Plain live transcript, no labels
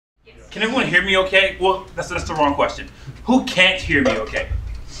Can everyone hear me okay? Well, that's the wrong question. Who can't hear me okay?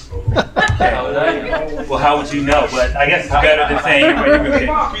 How would I know? Well, how would you know? But I guess it's better than saying everybody hear me okay.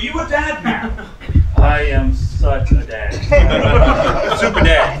 Mark, are you a dad now? I am such a dad. Super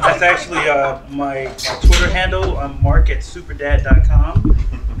dad. That's actually my Twitter handle. I'm Mark at superdad.com.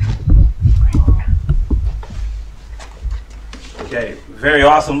 Okay, very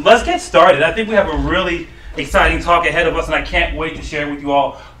awesome. Let's get started. I think we have a really exciting talk ahead of us, and I can't wait to share it with you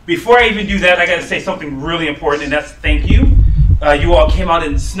all. Before I even do that, I got to say something really important, and that's thank you. You all came out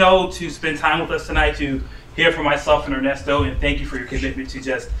in the snow to spend time with us tonight to hear from myself and Ernesto, and thank you for your commitment to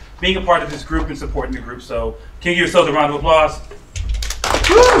just being a part of this group and supporting the group. So can you give yourselves a round of applause?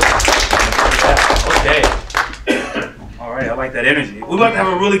 Woo! Yeah, okay. All right, I like that energy. We're about to have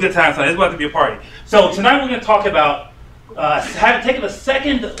a really good time tonight. It's about to be a party. So tonight we're going to talk about taking a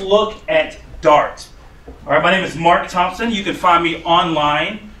second look at Dart. All right, my name is Mark Thompson. You can find me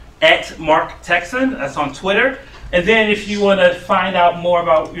online at Mark Texan. That's on Twitter. And then if you want to find out more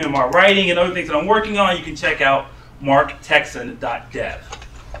about my writing and other things that I'm working on, you can check out marktexan.dev.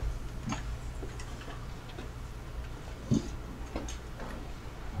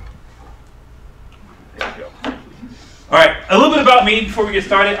 There you go. All right, a little bit about me before we get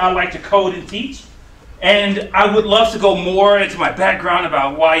started. I like to code and teach. And I would love to go more into my background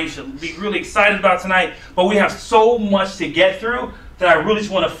about why you should be really excited about tonight, but we have so much to get through that I really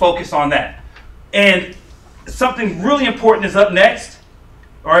just want to focus on that. And something really important is up next.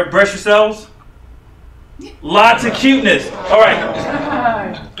 All right, brush yourselves. Lots of cuteness. All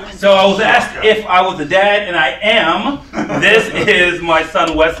right. So I was asked if I was a dad, and I am. This is my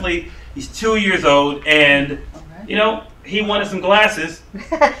son Wesley. He's 2 years old, and he wanted some glasses.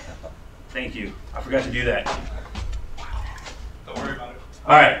 Thank you. I forgot to do that. Don't worry about it.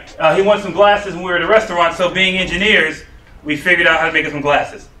 All right. He wanted some glasses when we were at a restaurant, so being engineers, we figured out how to make him some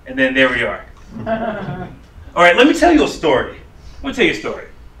glasses. And then there we are. All right, let me tell you a story. Let me tell you a story.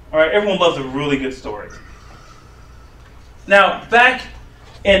 All right, everyone loves a really good story. Now, back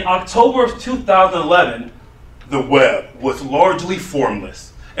in October of 2011, the web was largely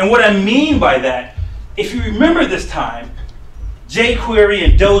formless. And what I mean by that, if you remember this time, jQuery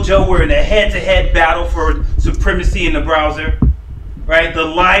and Dojo were in a head-to-head battle for supremacy in the browser, right? The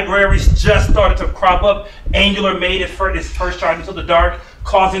libraries just started to crop up. Angular made its first charge into the dark,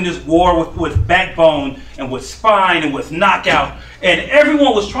 causing this war with Backbone and with Spine and with Knockout. And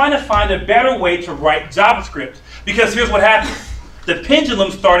everyone was trying to find a better way to write JavaScript, because here's what happened. The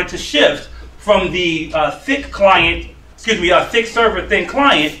pendulum started to shift from the thick server, thin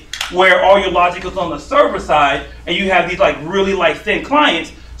client, where all your logic is on the server side, and you have these really thin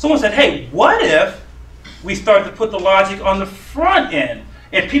clients. Someone said, hey, what if we start to put the logic on the front end?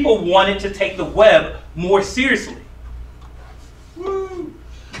 And people wanted to take the web more seriously. Woo!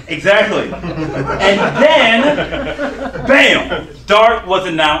 Exactly. And then, bam, Dart was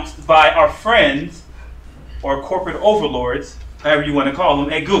announced by our friends, or corporate overlords, however you want to call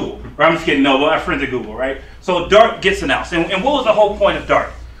them, at Google. Right? I'm just kidding, no, our friends at Google, right? So Dart gets announced. And what was the whole point of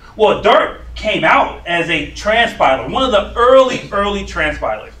Dart? Well, Dart came out as a transpiler, one of the early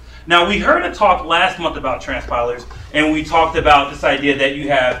transpilers. Now, we heard a talk last month about transpilers, and we talked about this idea that you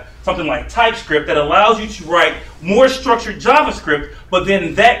have something like TypeScript that allows you to write more structured JavaScript, but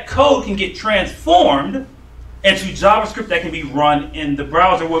then that code can get transformed into JavaScript that can be run in the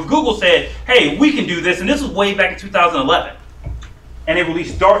browser. Well, Google said, hey, we can do this, and this was way back in 2011. And they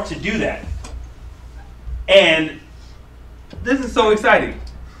released Dart to do that. And this is so exciting.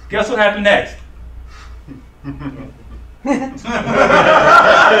 Guess what happened next?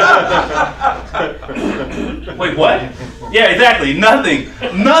 Wait, what? Yeah, exactly. Nothing.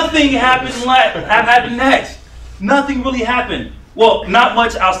 Nothing happened next. Nothing really happened. Well, not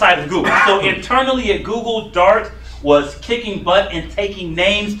much outside of Google. So internally at Google, Dart was kicking butt and taking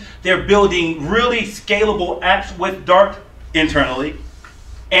names. They're building really scalable apps with Dart internally.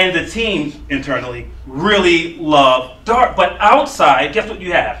 And the teams internally really love Dart. But outside, guess what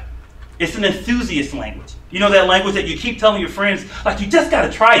you have? It's an enthusiast language. You know that language that you keep telling your friends, you just got to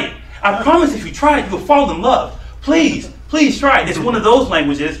try it. I promise if you try it, you'll fall in love. Please, please try it. It's one of those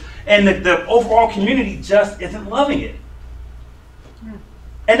languages, and the overall community just isn't loving it.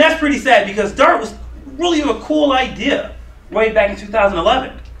 And that's pretty sad, because Dart was really a cool idea way back in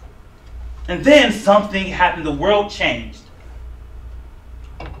 2011. And then something happened. The world changed.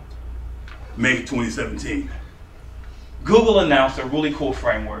 May 2017. Google announced a really cool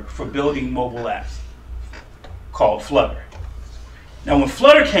framework for building mobile apps called Flutter. Now, when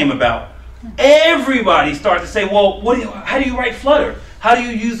Flutter came about, everybody started to say, well, how do you write Flutter? How do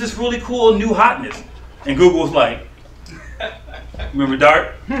you use this really cool new hotness? And Google was like, Remember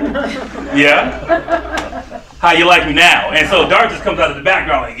Dart? Yeah? How you like me now? And so Dart just comes out of the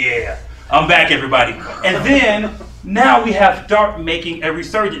background like, yeah, I'm back, everybody. And then now we have Dart making a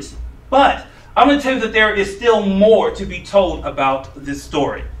resurgence. But I'm going to tell you that there is still more to be told about this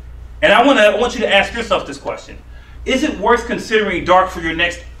story. And I want you to ask yourself this question. Is it worth considering Dart for your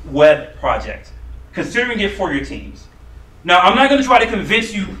next web project? Considering it for your teams? Now, I'm not going to try to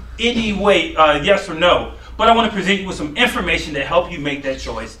convince you any way, yes or no, but I want to present you with some information to help you make that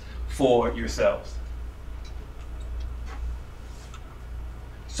choice for yourselves.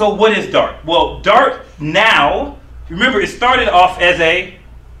 So what is Dart? Well, Dart now, remember it started off as a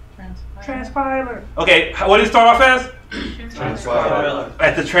transpiler. Okay, what did it start off as? Transpiler.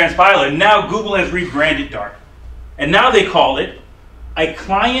 At the transpiler. Now Google has rebranded Dart. And now they call it a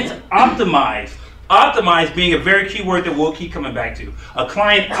client optimized. Optimized being a very key word that we'll keep coming back to. A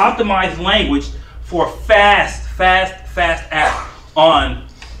client optimized language for fast apps on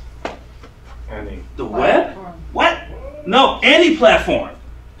the web? What? No, any platform.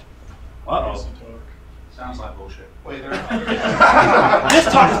 Uh-oh. Sounds like bullshit. Wait, This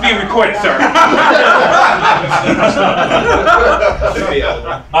talk is being recorded, sir.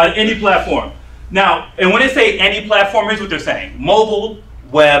 On any platform. Now, and when they say any platform, here's what they're saying. Mobile,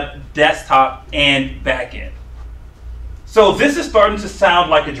 web, desktop, and backend. So this is starting to sound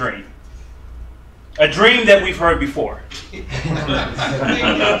like a dream. A dream that we've heard before. Let's be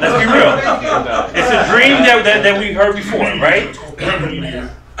real. It's a dream that we've heard before, right?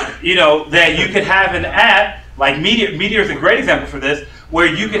 You know, that you could have an app, like Meteor is a great example for this, where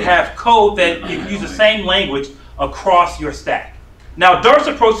you could have code that you can use the same language across your stack. Now, Dart's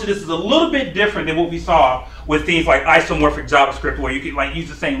approach to this is a little bit different than what we saw with things like isomorphic JavaScript, where you could like use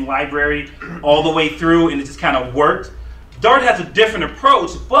the same library all the way through and it just kind of worked. Dart has a different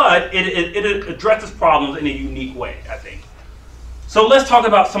approach, but it addresses problems in a unique way, I think. So let's talk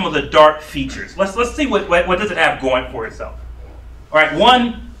about some of the Dart features. Let's see what does it have going for itself. All right,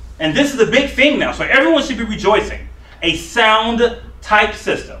 one, and this is a big thing now, so everyone should be rejoicing. A sound type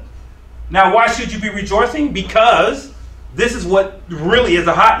system. Now, why should you be rejoicing? Because this is what really is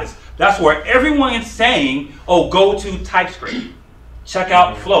the hotness. That's where everyone is saying, oh, go to TypeScript. Check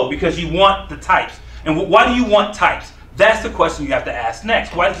out Flow, because you want the types. And why do you want types? That's the question you have to ask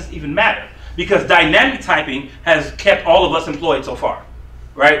next. Why does this even matter? Because dynamic typing has kept all of us employed so far,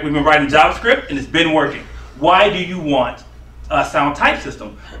 right? We've been writing JavaScript and it's been working. Why do you want a sound type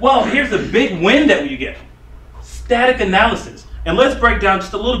system? Well, here's the big win that you get. Static analysis. And let's break down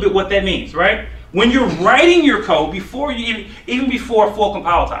just a little bit what that means, right? When you're writing your code, before you even before full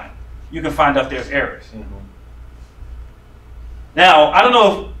compile time, you can find out there's errors. Now, I don't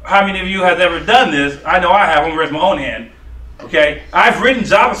know how many of you have ever done this. I know I have. I'm going to raise my own hand. Okay? I've written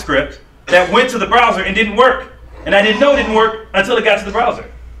JavaScript that went to the browser and didn't work. And I didn't know it didn't work until it got to the browser.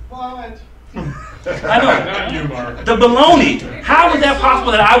 What? I know. Not you, Mark. The baloney. How is that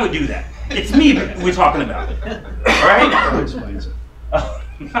possible that I would do that? It's me we're talking about. Right? That explains it.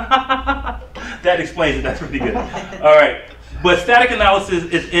 That explains it. That's really good. All right. But static analysis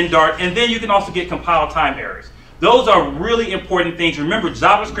is in Dart. And then you can also get compile time errors. Those are really important things. Remember,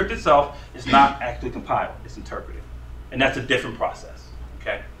 JavaScript itself is not actually compiled. It's interpreted. And that's a different process.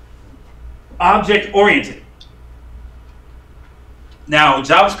 Okay? Object-oriented. Now,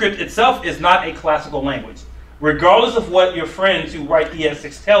 JavaScript itself is not a classical language. Regardless of what your friends who write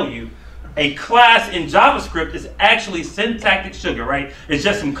ES6 tell you, a class in JavaScript is actually syntactic sugar, right? It's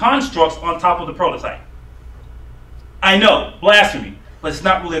just some constructs on top of the prototype. I know, blasphemy, but it's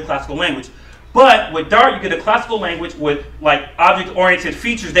not really a classical language. But with Dart, you get a classical language with like object-oriented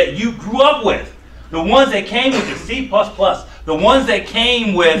features that you grew up with. The ones that came with your C++, the ones that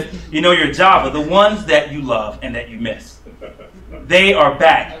came with, your Java, the ones that you love and that you miss. They are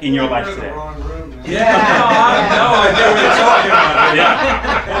back in your life today. Yeah, no, I know what you're talking about.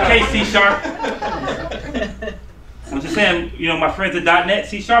 Yeah. Okay, C#. I'm just saying, my friends at .NET,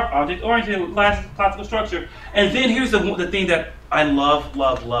 C#, object-oriented with classical structure. And then here's the thing that I love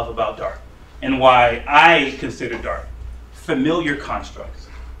about Dart, and why I consider Dart. Familiar constructs.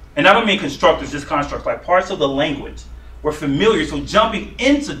 And I don't mean constructors, just constructs, like parts of the language were familiar. So jumping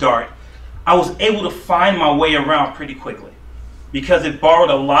into Dart, I was able to find my way around pretty quickly, because it borrowed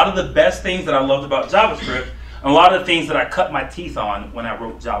a lot of the best things that I loved about JavaScript, and a lot of the things that I cut my teeth on when I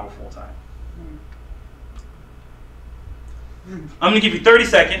wrote Java full time. I'm going to give you 30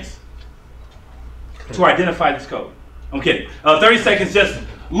 seconds to identify this code. I'm kidding. 30 seconds, just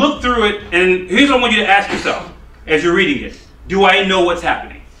look through it, and here's what I want you to ask yourself as you're reading it. Do I know what's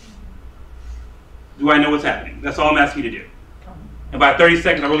happening? Do I know what's happening? That's all I'm asking you to do. And by 30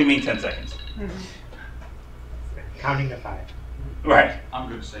 seconds, I really mean 10 seconds. Counting to 5. Right. I'm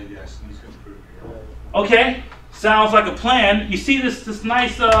going to say yes, and he's going to prove me wrong. Okay. Sounds like a plan. You see this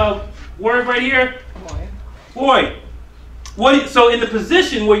nice word right here? Boy. So in the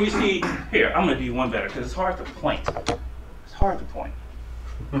position where you see, here, I'm going to do one better because it's hard to point. It's hard to point.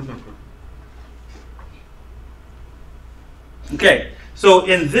 Okay, so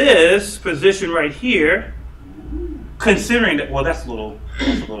in this position right here, considering that, well, that's a little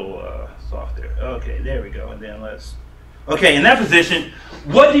soft there. Okay, there we go. And then okay, in that position,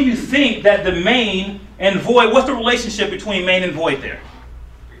 what do you think that the main and void, what's the relationship between main and void there?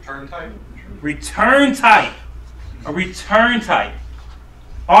 Return type. Return type. A return type.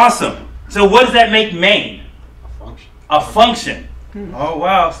 Awesome. So what does that make main? A function. A function. Oh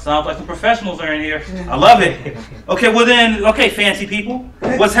wow, sounds like some professionals are in here. I love it. Okay, well then, okay, fancy people.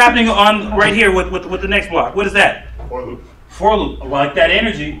 What's happening on right here with the next block? What is that? For loop. For loop. I like that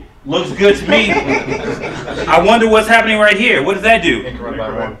energy. Looks good to me. I wonder what's happening right here. What does that do? Increment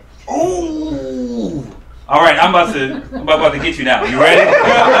by 1. Ooh. All right, I'm about to get you now. You ready?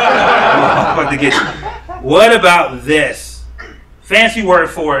 I'm about to get you. What about this? Fancy word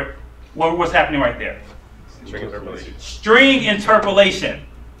for it. What's happening right there? String interpolation. String interpolation.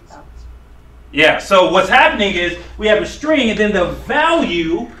 Yeah, so what's happening is we have a string and then the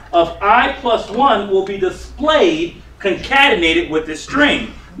value of I plus 1 will be displayed concatenated with this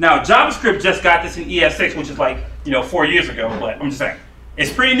string. Now, JavaScript just got this in ES6, which is like, 4 years ago, but I'm just saying.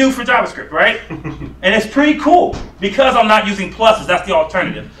 It's pretty new for JavaScript, right? And it's pretty cool because I'm not using pluses. That's the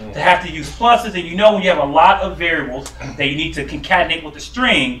alternative. To have to use pluses, and when you have a lot of variables that you need to concatenate with the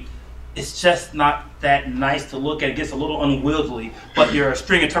string, it's just not that nice to look at. It gets a little unwieldy, but your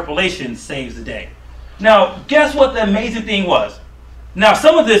string interpolation saves the day. Now, guess what the amazing thing was? Now,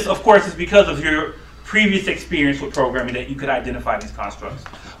 some of this, of course, is because of your previous experience with programming that you could identify these constructs.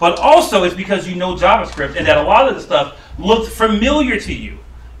 But also it's because you know JavaScript and that a lot of the stuff looked familiar to you,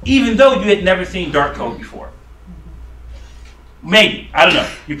 even though you had never seen Dart code before. Maybe. I don't know.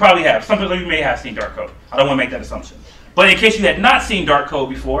 You probably have. Some people you may have seen Dart code. I don't want to make that assumption. But in case you had not seen Dart code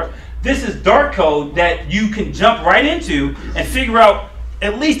before, this is Dart code that you can jump right into and figure out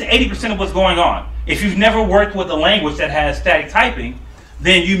at least 80% of what's going on. If you've never worked with a language that has static typing,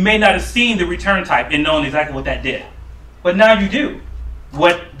 then you may not have seen the return type and known exactly what that did. But now you do.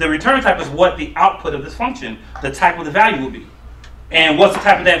 What the return type is what the output of this function, the type of the value will be. And what's the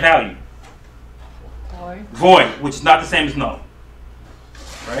type of that value? Void. Void, which is not the same as null.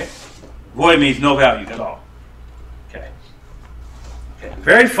 Right? Void means no value at all. Okay.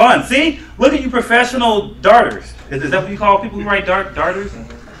 Very fun. See? Look at you professional darters. Is that what you call people who write darters?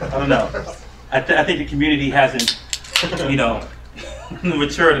 I don't know. I think the community hasn't,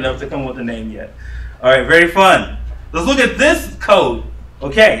 matured enough to come up with a name yet. All right, very fun. Let's look at this code.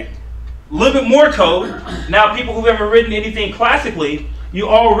 Okay, a little bit more code. Now, people who've ever written anything classically, you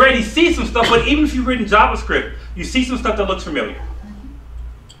already see some stuff, but even if you've written JavaScript, you see some stuff that looks familiar.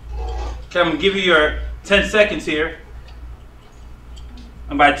 Okay, I'm going to give you your 10 seconds here.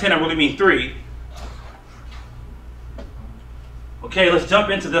 And by 10, I really mean 3. Okay, let's jump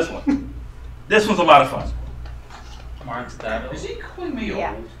into this one. This one's a lot of fun. Mark's dad. Is he calling me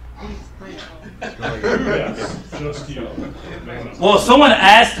Yeah. old? Just you. Well, someone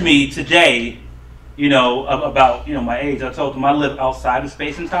asked me today, about my age. I told them I live outside of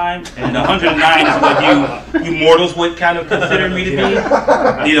space and time, and 109 is what you mortals would kind of consider me to be.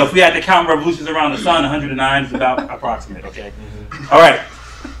 If we had to count revolutions around the sun, 109 is about approximate. Okay. All right.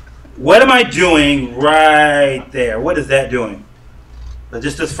 What am I doing right there? What is that doing?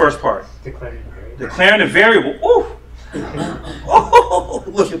 Just this first part. Declaring a variable. Ooh. Oh,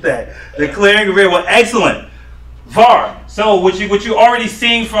 look at that. Declaring a variable. Excellent. var. So what you already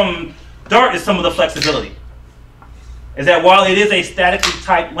seeing from Dart is some of the flexibility. Is that while it is a statically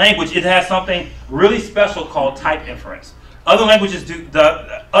typed language, it has something really special called type inference. Other languages do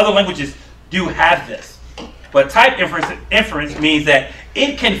have this. But type inference means that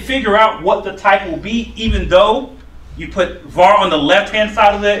it can figure out what the type will be even though you put var on the left-hand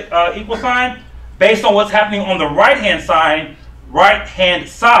side of the equal sign. Based on what's happening on the right-hand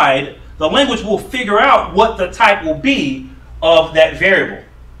side, the language will figure out what the type will be of that variable.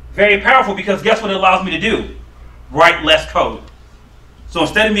 Very powerful because guess what it allows me to do? Write less code. So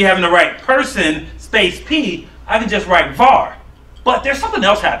instead of me having to write person space p, I can just write var. But there's something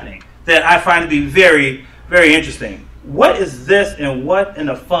else happening that I find to be very, very interesting. What is this and what in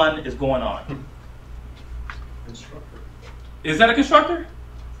the fun is going on? Constructor. Is that a constructor?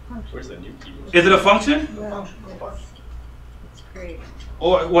 Where's that new keyword? Is it a function? No, it's great.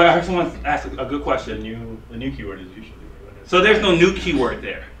 Or well, I heard someone ask a good question. The new keyword is usually what it is. So there's no new keyword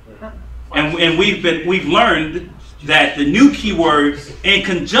there. And we've learned that the new keyword in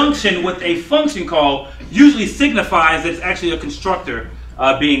conjunction with a function call usually signifies that it's actually a constructor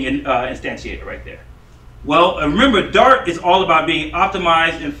being instantiated right there. Well, remember, Dart is all about being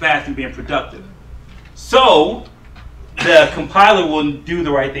optimized and fast and being productive. So the compiler will do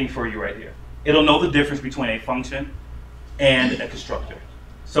the right thing for you right here. It'll know the difference between a function and a constructor.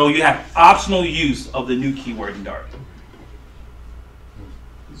 So you have optional use of the new keyword in Dart.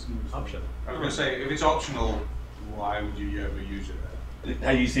 Option. I was going to say, if it's optional, why would you ever use it?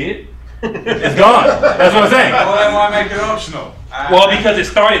 How do you see it? It's gone. That's what I'm saying. Well, then why make it optional? Well, because it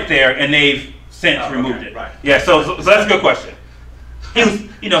started there and they've since removed it. Right. Yeah. So that's a good question. He was,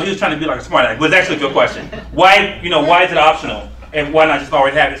 he was trying to be like a smart aleck, but it's actually a good question. Why, why is it optional, and why not just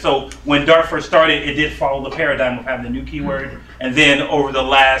always have it? So when Dart first started, it did follow the paradigm of having the new keyword, and then over the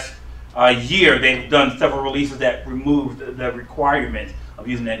last year, they've done several releases that removed the requirement of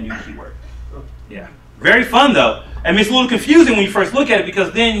using that new keyword. Yeah. Very fun though. I mean, it's a little confusing when you first look at it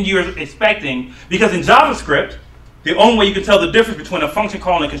because then you're expecting, because in JavaScript, the only way you can tell the difference between a function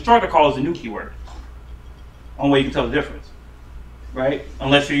call and a constructor call is the new keyword. Only way you can tell the difference, right?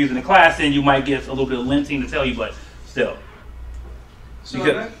 Unless you're using a class, then you might get a little bit of linting to tell you, but still.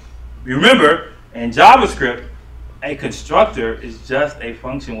 Because, remember, in JavaScript, a constructor is just a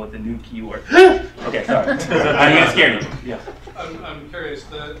function with a new keyword. Okay, sorry. I'm going to scare you. Yeah. I'm curious,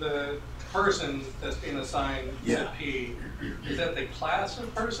 the person that's being assigned to P, is that the class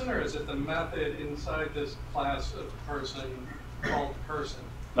of person or is it the method inside this class of person called person?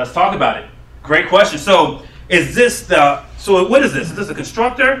 Let's talk about it. Great question. So is this so what is this? Is this a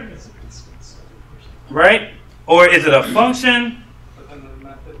constructor? Right? Or is it a function? But then the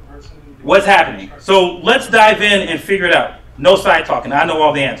method person? What's happening? So let's dive in and figure it out. No side talking. I know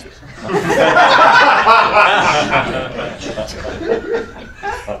all the answers.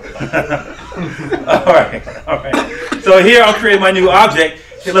 all right. So here I'll create my new object.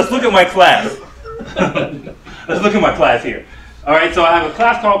 Okay, let's look at my class. Let's look at my class here. All right, so I have a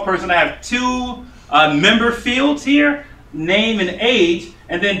class called person. I have two member fields here, name and age.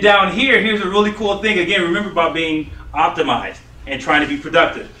 And then down here, here's a really cool thing. Again, remember about being optimized and trying to be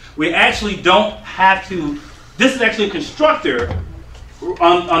productive. We actually don't have to, this is actually a constructor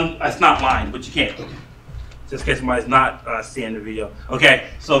it's not lined, but you can't. Just in case somebody's not seeing the video. Okay,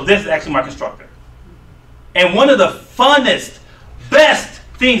 so this is actually my constructor. And one of the funnest, best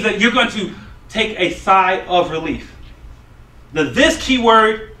things that you're going to take a sigh of relief. This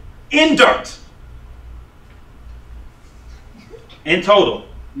keyword in Dart, in total,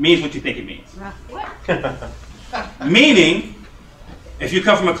 means what you think it means. Meaning, if you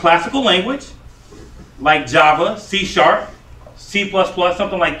come from a classical language, like Java, C#, C++,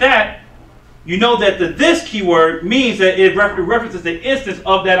 something like that, you know that this keyword means that it references the instance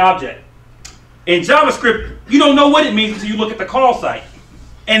of that object. In JavaScript, you don't know what it means until you look at the call site.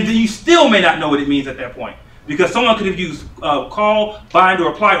 And then you still may not know what it means at that point. Because someone could have used call, bind,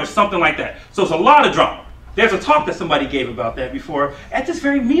 or apply, or something like that. So it's a lot of drama. There's a talk that somebody gave about that before at this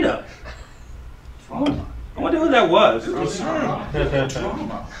very meetup. Oh, I wonder who that was.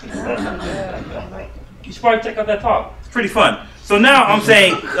 You should probably check out that talk. It's pretty fun. So now I'm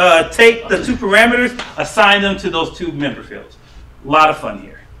saying take the two parameters, assign them to those two member fields. A lot of fun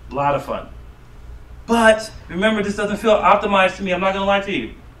here. A lot of fun. But remember, this doesn't feel optimized to me. I'm not going to lie to you.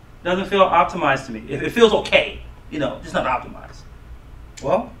 It doesn't feel optimized to me. It feels okay. It's not optimized.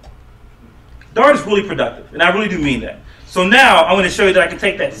 Well, Dart is really productive, and I really do mean that. So now I'm going to show you that I can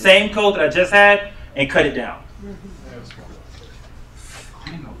take that same code that I just had and cut it down.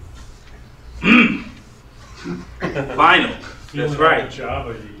 Final. That's right.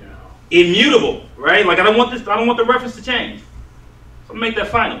 Java now. Immutable, right? Like I don't want the reference to change. So make that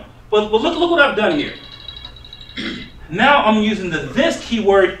final. But look what I've done here. Now I'm using this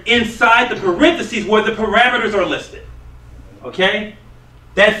keyword inside the parentheses where the parameters are listed. Okay?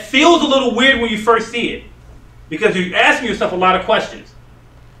 That feels a little weird when you first see it. Because you're asking yourself a lot of questions.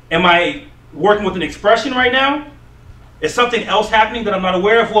 Am I working with an expression right now? Is something else happening that I'm not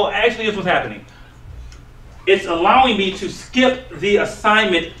aware of? Well, actually, here's what's happening. It's allowing me to skip the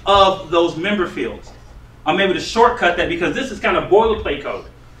assignment of those member fields. I'm able to shortcut that because this is kind of boilerplate code,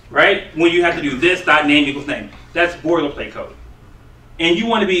 right? When you have to do this, .name equals name. That's boilerplate code. And you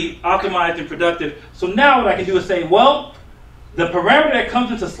want to be optimized and productive. So now what I can do is say, well, the parameter that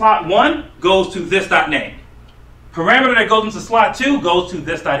comes into slot 1 goes to this .name. Parameter that goes into slot 2 goes to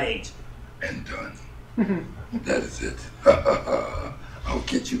this .age. And done. That is it. I'll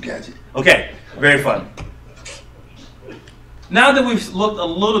get you, Gadget. Okay, very fun. Now that we've looked a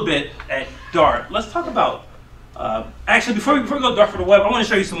little bit at Dart, let's talk about, actually before we go to Dart for the web, I want to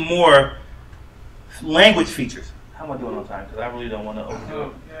show you some more language features. How am I doing on time? Because I really don't want to overdo it.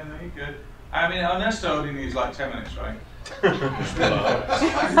 Oh, yeah, no, you're good. I mean, Ernesto only needs like 10 minutes, right?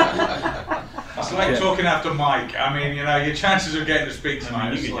 It's like talking after Mike. I mean, you know, your chances of getting to speak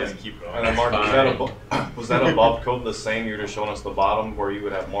tonight. You is could like- just keep going. And then Mark, was that above code the same? You were just showing us the bottom where you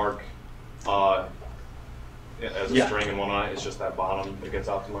would have Mark as a Yeah. string and one eye. It's just that bottom that gets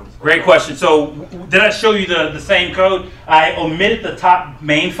optimized. Great question. So did I show you the same code? I omitted the top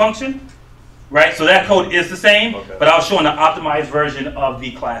main function, right? So that code is the same, Okay. but I was showing the optimized version of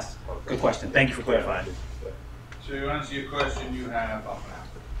the class. Good question. Thank you for clarifying. So to answer your question, you have half an hour.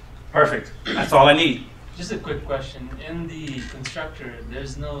 Perfect. That's all I need. Just a quick question. In the constructor,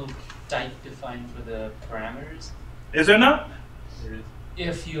 there's no type defined for the parameters. Is there not?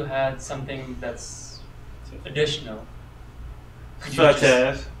 If you had something that's additional, could you Such just,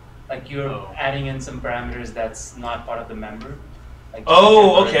 as? like you're Oh. adding in some parameters that's not part of the member. Like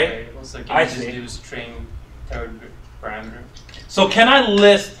Oh, temporary okay. variable. So can I you just see. do string third parameter? So can I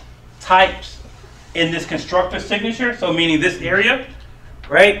list types in this constructor signature? So meaning this area,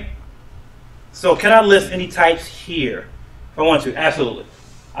 right? So can I list any types here? If I want to, absolutely.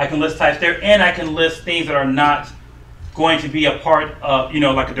 I can list types there, and I can list things that are not going to be a part of,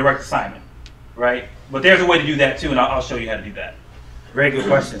 like a direct assignment, right? But there's a way to do that too, and I'll show you how to do that. Very good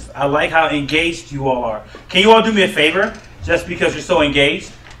questions. I like how engaged you all are. Can you all do me a favor, just because you're so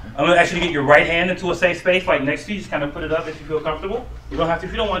engaged? I'm gonna actually get your right hand into a safe space, like next to you. Just kind of put it up if you feel comfortable. You don't have to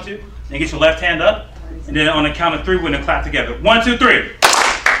if you don't want to. Then get your left hand up, and then on the count of 3, we're gonna clap together. 1, 2, 3.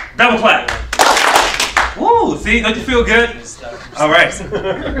 Double clap. Woo! See, don't you feel good? All right.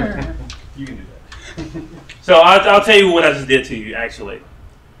 You can do that. So I'll tell you what I just did to you, actually.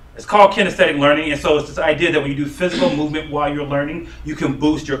 It's called kinesthetic learning, and so it's this idea that when you do physical movement while you're learning, you can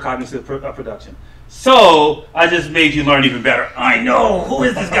boost your cognitive production. So I just made you learn even better. I know, who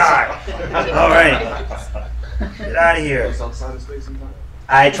is this guy? All right, get out of here. Outside of space and time.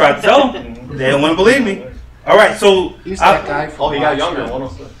 I tried to tell them, they don't want to believe me. All right, so He's that guy from Oh, he got younger. Mark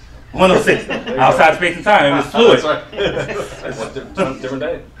 106. 106, outside space and time, it was fluid. That's right. Different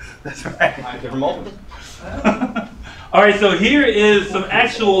day. That's right. Different moment. All right, so here is some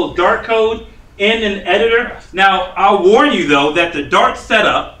actual Dart code in an editor. Now, I'll warn you though that the Dart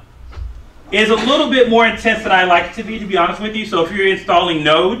setup is a little bit more intense than I like it to be honest with you. So if you're installing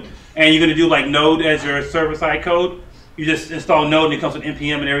Node and you're gonna do like Node as your server-side code, you just install Node and it comes with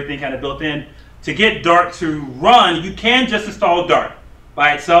NPM and everything kind of built in. To get Dart to run, you can just install Dart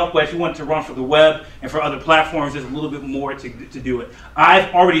by itself, but if you want to run for the web and for other platforms, there's a little bit more to do it.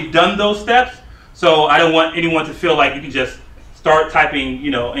 I've already done those steps, so I don't want anyone to feel like you can just start typing,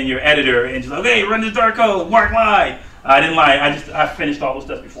 in your editor and just, okay, run this Dart code, Mark lied. I didn't lie, I finished all those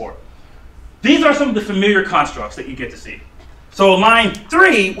steps before. These are some of the familiar constructs that you get to see. So line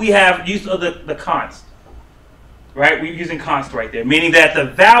 3, we have use of the const, right? We're using const right there, meaning that the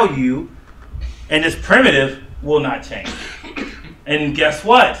value in this primitive will not change. And guess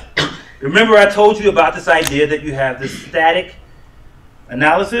what? Remember I told you about this idea that you have this static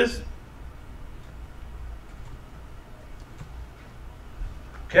analysis?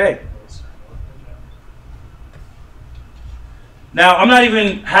 Okay. Now, I'm not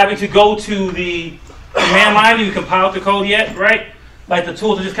even having to go to the command line to compile the code yet, right? Like the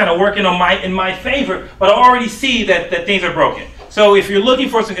tools are just kind of working on in my favor, but I already see that things are broken. So if you're looking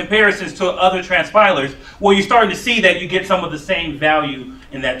for some comparisons to other transpilers, well, you're starting to see that you get some of the same value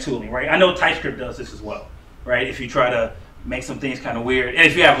in that tooling, right? I know TypeScript does this as well, right? If you try to make some things kind of weird, and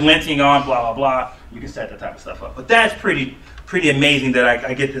if you have linting on, blah, blah, blah, you can set that type of stuff up. But that's pretty amazing that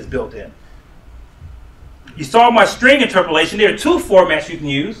I get this built in. You saw my string interpolation. There are 2 formats you can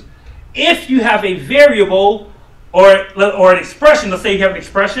use. If you have a variable or an expression, let's say you have an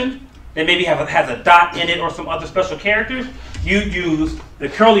expression that maybe has a dot in it or some other special characters, you use the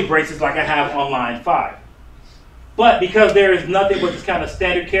curly braces like I have on line 5. But because there is nothing but this kind of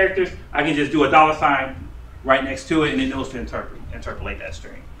standard characters, I can just do a $sign right next to it, and it knows to interpolate that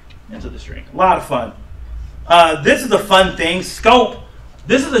string into the string. A lot of fun. This is a fun thing. Scope.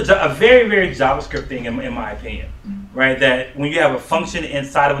 This is a very, very JavaScript thing in my opinion, right? That when you have a function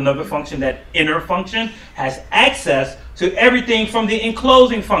inside of another function, that inner function has access to everything from the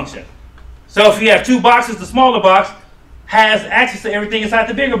enclosing function. So if you have 2 boxes, the smaller box has access to everything inside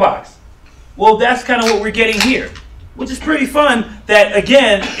the bigger box. Well, that's kind of what we're getting here, which is pretty fun that,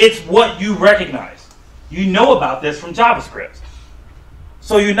 again, it's what you recognize. You know about this from JavaScript.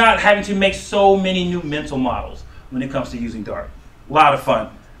 So you're not having to make so many new mental models when it comes to using Dart. A lot of fun.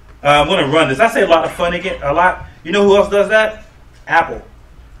 I'm going to run this. I say a lot of fun again. A lot. You know who else does that? Apple.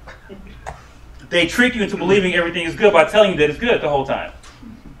 They trick you into believing everything is good by telling you that it's good the whole time.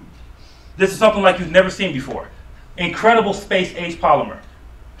 This is something like you've never seen before. incredible space-age polymer.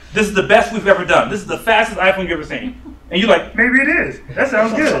 This is the best we've ever done. This is the fastest iPhone you've ever seen. And you're like, maybe it is. That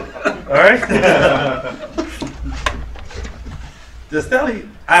sounds good. All right? Just tell you.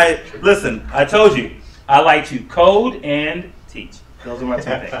 Listen, I told you, I like to code and teach. Those are my two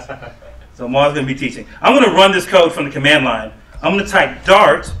things. So I'm always going to be teaching. I'm going to run this code from the command line. I'm going to type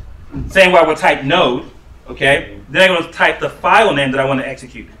Dart, same way I would type node, okay? Then I'm going to type the file name that I want to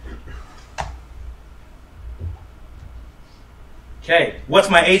execute. Okay, what's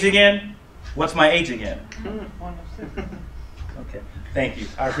my age again? What's my age again? Okay, thank you.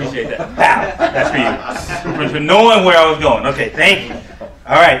 I appreciate that. Wow, that's for you. For knowing where I was going. Okay, thank you.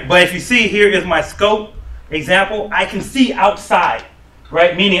 All right, but if you see, here is my scope example. I can see outside,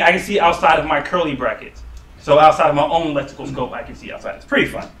 right? Meaning I can see outside of my curly brackets. So outside of my own lexical scope, I can see outside. It's pretty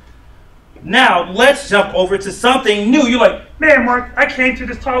fun. Now, let's jump over to something new. You're like, man, Mark, I came to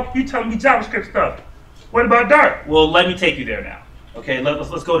this talk, you telling me JavaScript stuff. What about Dart? Well, let me take you there now. Okay,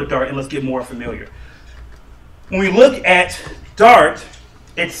 let's go to Dart and let's get more familiar. When we look at Dart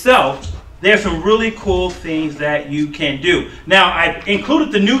itself, there's some really cool things that you can do. Now, I've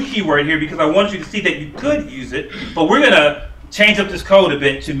included the new keyword here because I want you to see that you could use it, but we're going to change up this code a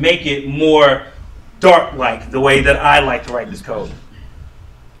bit to make it more Dart-like, the way that I like to write this code.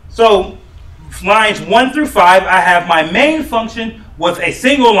 So, lines 1 through 5, I have my main function with a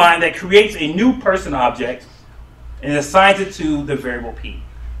single line that creates a new person object and assigns it to the variable p.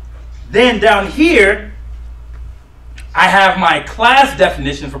 Then down here, I have my class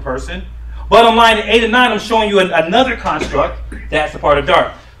definition for person, but on line 8 and 9, I'm showing you another construct that's a part of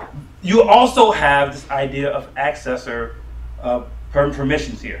Dart. You also have this idea of accessor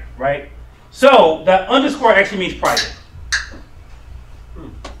permissions here, right? So that underscore actually means private.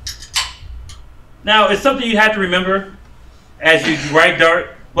 Now, it's something you have to remember as you write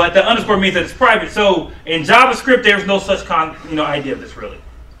Dart, but the underscore means that it's private. So in JavaScript, there's no such idea of this really,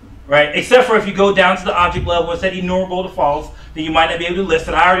 right? Except for if you go down to the object level and set enumerable to false, then you might not be able to list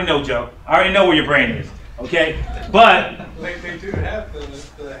it. I already know, Joe. I already know where your brain is, okay? But they do have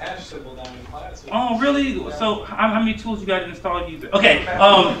the hash symbol down in classes. oh, really? Yeah. So how many tools you got to install to use it? Okay.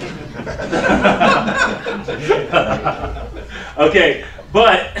 Okay.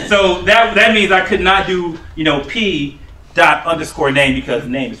 But so that means I could not do p dot underscore name because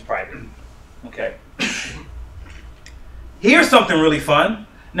name is private. Okay. Here's something really fun.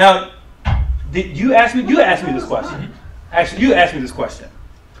 Now, you asked me this question. Actually, you asked me this question.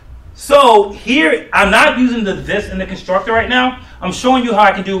 So here, I'm not using the this in the constructor right now. I'm showing you how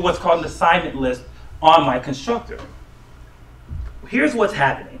I can do what's called an assignment list on my constructor. Here's what's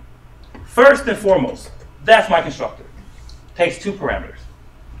happening. First and foremost, that's my constructor. Takes 2 parameters.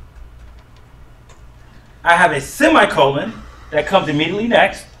 I have a semicolon that comes immediately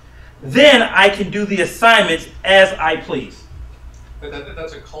next. Then I can do the assignments as I please. But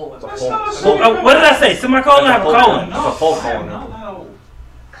that's a colon. What did I say? Semicolon? I have a colon. That's a full colon. No.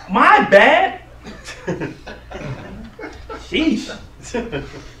 My bad. Sheesh.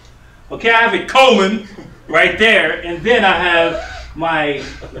 Okay, I have a colon right there, and then I have my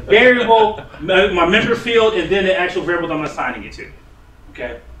variable, my member field, and then the actual variable I'm assigning it to.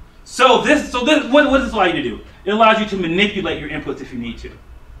 Okay. So this, what does this allow you to do? It allows you to manipulate your inputs if you need to.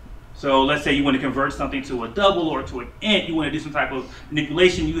 So let's say you want to convert something to a double or to an int, you want to do some type of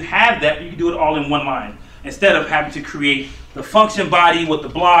manipulation, you have that, but you can do it all in one line. Instead of having to create the function body with the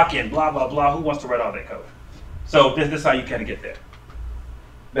block and blah, blah, blah. Who wants to write all that code? So this is how you kind of get there.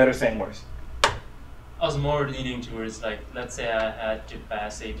 Better, same, worse. I was more leaning towards, like, let's say I had to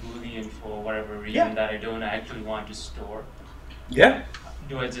pass a Boolean for whatever reason that I don't actually want to store. Yeah.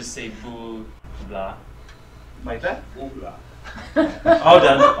 Do I just say bool blah? Like that? Blah, blah. All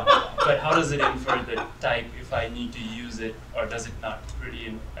done. But how does it infer the type if I need to use it, or does it not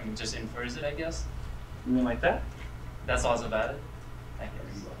really, just infers it, I guess? You mean like that? That's also valid? I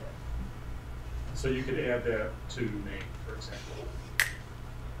guess. So you could add that to name, for example.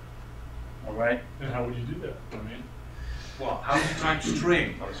 All right. And how would you do that? I mean, Well, how would you type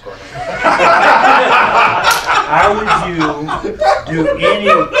string? How would you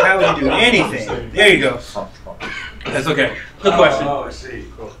do anything? There you go. That's okay. Good question. Oh, I see.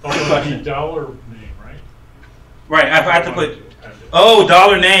 cool. The dollar name, right? Right, I have to put, oh,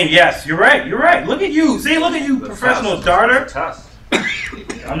 dollar name, yes, you're right, Look at you, see, look at you, professional darter. Test.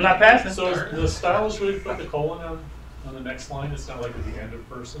 I'm not passing. So is the stylish way to put the colon on the next line? It's not like at the end of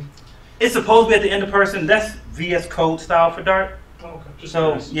person? It's supposed to be at the end of person. That's VS Code style for Dart. Oh, okay. Just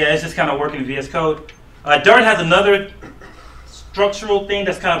So, curious. yeah, it's just kind of working in VS Code. Dart has another structural thing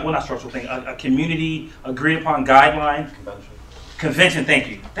that's kind of, well, not structural thing, a community agreed upon guideline. Convention, thank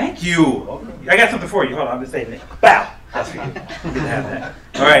you. Thank you. I got something for you. Hold on, I've been saving it. Bow. That's for you. You can have that.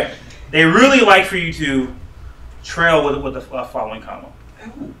 All right. They really like for you to trail with the following comma.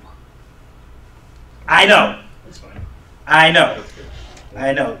 I know. That's fine. I know.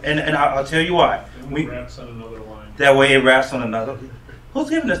 I know. And I'll tell you why. We wraps on another line. That way it wraps on another.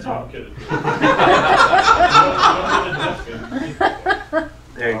 Who's giving this No, I'm talk? kidding.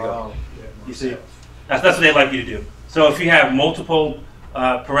 There you go. You see? That's what they like you to do. So if you have multiple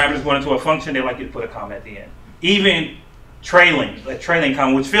parameters going into a function, they like you to put a comma at the end. Even trailing, like trailing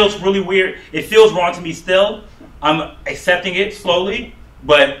comma, which feels really weird. It feels wrong to me still. I'm accepting it slowly,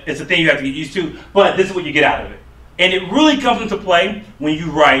 but it's a thing you have to get used to. But this is what you get out of it. And it really comes into play when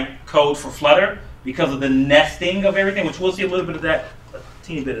you write code for Flutter because of the nesting of everything, which we'll see a little bit of that, a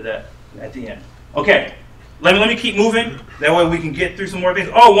teeny bit of that at the end. Okay, let me keep moving. That way we can get through some more things.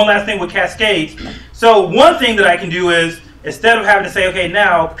 Oh, one last thing with cascades. So one thing that I can do is, instead of having to say, okay,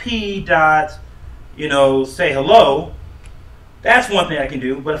 now p dot, say hello, that's one thing I can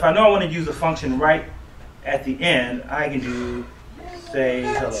do. But if I know I want to use a function right at the end, I can do say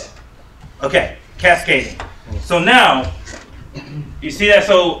hello. Okay, cascading. So now, you see that?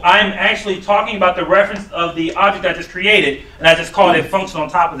 So I'm actually talking about the reference of the object I just created, and I just called it a function on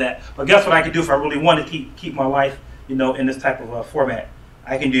top of that. But guess what I can do if I really want to keep my life, in this type of format?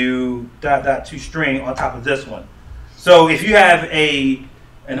 I can do .toString on top of this one. So if you have an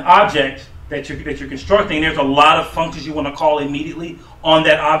object that you're constructing, there's a lot of functions you want to call immediately on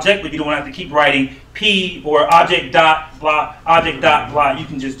that object, but you don't have to keep writing p or object dot blah, object dot blah. You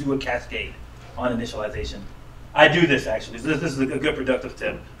can just do a cascade on initialization. I do this actually. This is a good productive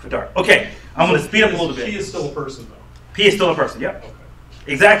tip for Dart. Okay, I'm going to speed up a little bit. P is still a person, though. P is still a person, yep. Okay.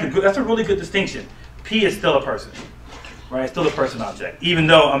 Exactly, good. That's a really good distinction. P is still a person, right? It's still a person object, even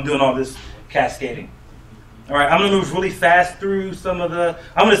though I'm doing all this cascading. All right, I'm going to move really fast through some of the,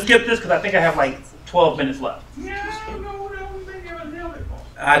 I'm going to skip this because I think I have like 12 minutes left. Yeah, I don't know what I don't think I nailed it.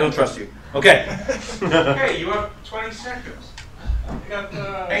 I don't trust you. Okay. Okay, you have 20 seconds. You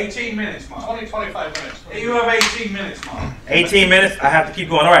got 18 minutes, Mark. 25 minutes. You have 18 minutes, Mark. 18 minutes, I have to keep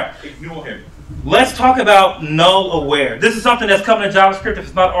going. All right. Ignore him. Let's talk about null aware. This is something that's coming in JavaScript. If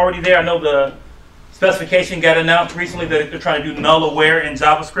it's not already there, I know the specification got announced recently that they're trying to do null aware in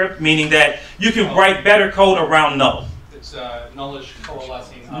JavaScript, meaning that you can write better code around null. It's a nullish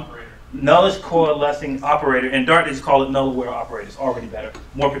coalescing operator. Nullish coalescing operator. In Dart, they just call it null aware operator. It's already better.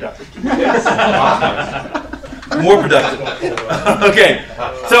 More productive. More productive. Okay.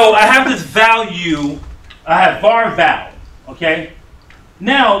 So I have this value. I have var val. Okay.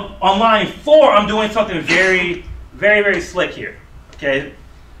 Now, on line 4, I'm doing something very, very, very slick here. Okay.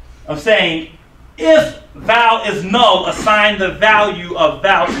 I'm saying, if val is null, assign the value of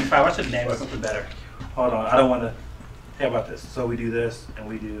val to 5. I should name it something better. Hold on. I don't want to. How about this? So we do this, and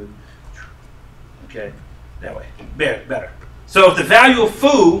we do. Okay. That way. Better. So if the value of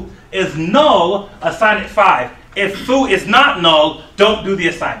foo is null, assign it 5. If foo is not null, don't do the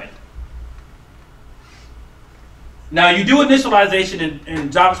assignment. Now you do initialization in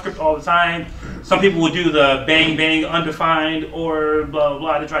JavaScript all the time. Some people will do the bang bang undefined or blah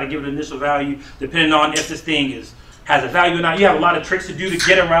blah to try to give it an initial value, depending on if this thing has a value or not. You have a lot of tricks to do to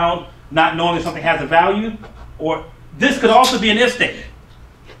get around not knowing if something has a value. Or this could also be an if statement.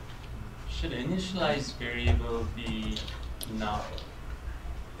 Should initialize variable be null?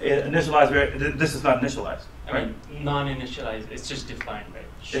 Initialize. This is not initialized. I mean, non-initialized. It's just defined, right?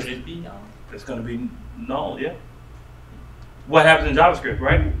 Should it be null? It's going to be null, yeah. What happens in JavaScript,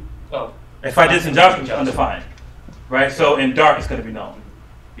 right? Well, if I did this in JavaScript, it's undefined, right? So in Dart, it's going to be null.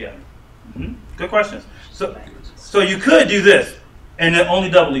 Yeah. Good questions. So you could do this, and then only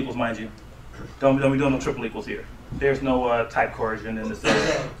double equals, mind you. Don't be doing no triple equals here. There's no type coercion in this.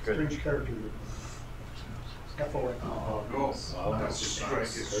 Strange character. Oh, that's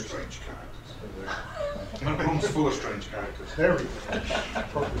strange characters. My room's full of strange characters. There we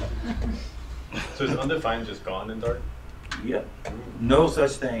go. So is undefined just gone in Dart? Yep. No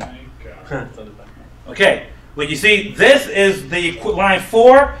such thing. It's undefined. Okay. Well, you see, this is the line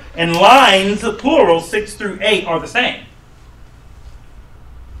 4, and lines, plural, 6 through 8 are the same.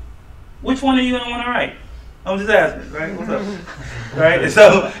 Which one are you going to want to write? I'm just asking, right? What's up? Right?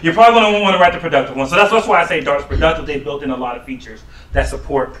 So you're probably going to want to write the productive one. So that's why I say Dart's productive. They've built in a lot of features that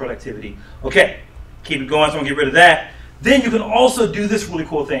support productivity. Okay, keep it going, so I'm going to get rid of that. Then you can also do this really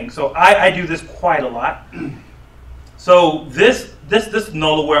cool thing. So I do this quite a lot. So this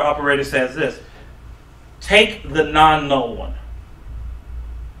null aware operator says this. Take the non-null one.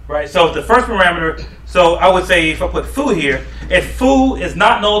 Right? So if the first parameter, so I would say if I put foo here, if foo is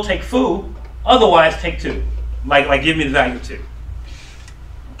not null, take foo. Otherwise, take 2. Like give me the value of 2.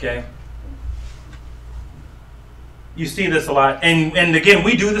 Okay. You see this a lot, and again,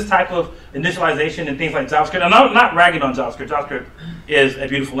 we do this type of initialization and things like JavaScript. And I'm not ragging on JavaScript. JavaScript is a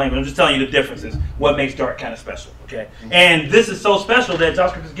beautiful language. I'm just telling you the differences, what makes Dart kind of special. Okay, and this is so special that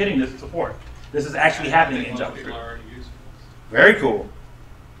JavaScript is getting this support. This is actually happening in JavaScript. Very cool.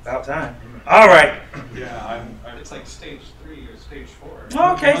 About time. All right. Yeah, it's like stage 3 or stage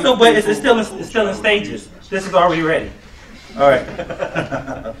 4. Okay, so but it's still in stages. This is already ready. All right.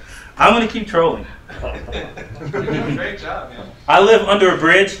 I'm gonna keep trolling. You're doing a great job, man. I live under a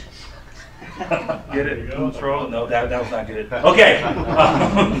bridge. Get it? Control? No, that was not good. Okay.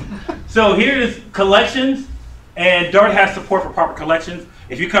 So here's collections, and Dart has support for proper collections.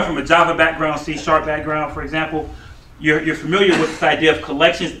 If you come from a Java background, C# background, for example, you're familiar with this idea of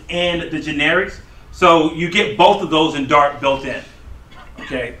collections and the generics. So you get both of those in Dart built in.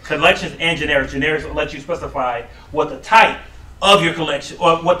 Okay, collections and generics. Generics will let you specify what the type of your collection,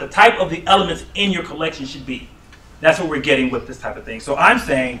 or what the type of the elements in your collection should be. That's what we're getting with this type of thing. So I'm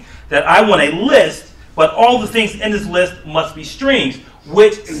saying that I want a list, but all the things in this list must be strings,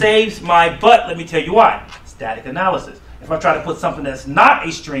 which saves my butt. Let me tell you why. Static analysis. If I try to put something that's not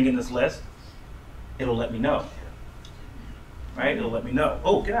a string in this list, it'll let me know. Right? It'll let me know.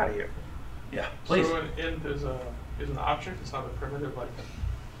 Oh, get out of here. Yeah, please. So an int is an object. It's not a primitive like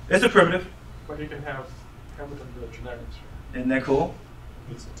that. It's a primitive. But you can have it in the generics. Isn't that cool?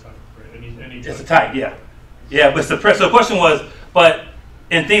 It's a type, right? Any It's a type, yeah. Yeah, but so the question was, but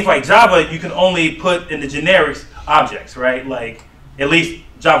in things like Java, you can only put in the generics objects, right? Like, at least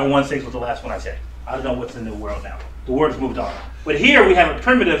Java 1.6 was the last one I checked. I don't know what's in the world now. The world has moved on. But here we have a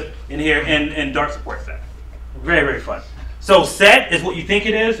primitive in here, and Dart supports that. Very, very fun. So set is what you think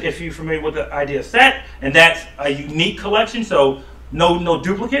it is, if you're familiar with the idea of set, and that's a unique collection, so no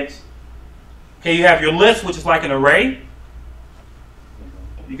duplicates. Okay, you have your list, which is like an array.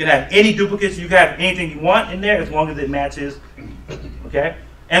 You can have any duplicates, you can have anything you want in there as long as it matches. Okay?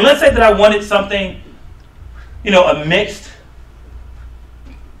 And let's say that I wanted something, a mixed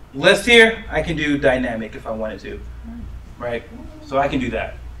list here. I can do dynamic if I wanted to. Right? So I can do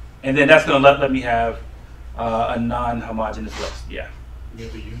that. And then that's going to let me have a non-homogeneous list. Yeah. You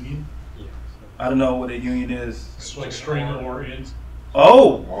have a union? Yeah. I don't know what a union is. It's like string or int.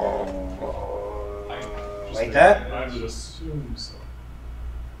 Oh! Like that? I would assume so.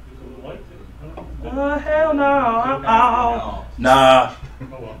 People would like it. Oh, hell no. Nah.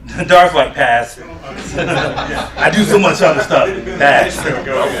 Oh well. Dart's like, pass. I do so much other stuff. Pass.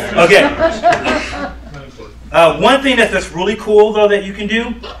 Okay. One thing that's really cool, though, that you can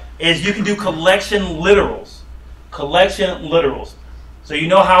do is you can do collection literals. Collection literals. So you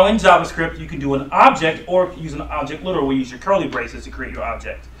know how in JavaScript you can do an object or use an object literal where you use your curly braces to create your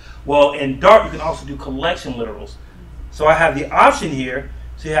object. Well, in Dart, you can also do collection literals. So I have the option here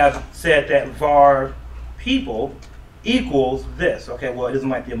to have said that var people equals this. Okay, well, it isn't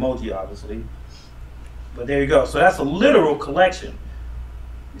like the emoji, obviously. But there you go. So that's a literal collection.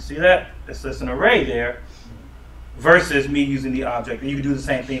 You see that? It's just an array there versus me using the object. And you can do the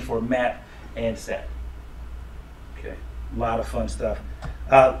same thing for map and set. Okay, a lot of fun stuff.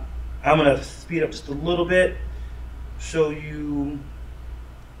 I'm going to speed up just a little bit, show you.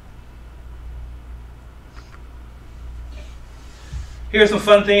 Here's some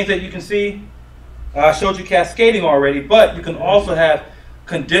fun things that you can see. I showed you cascading already, but you can also have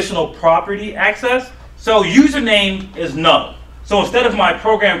conditional property access. So username is null. So instead of my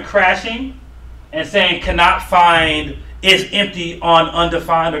program crashing and saying cannot find is empty on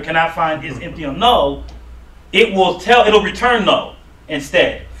undefined or cannot find is empty on null, it'll return null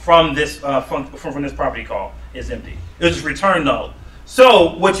instead from this from this property call is empty. It'll just return null.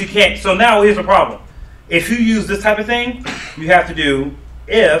 So what you can't. So now here's the problem. If you use this type of thing, you have to do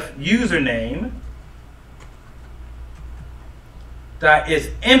if username that is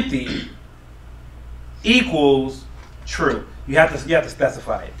empty equals true. You have to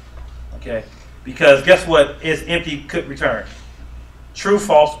specify it. Okay? Because guess what is empty could return? True,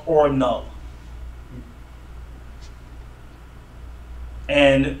 false, or null.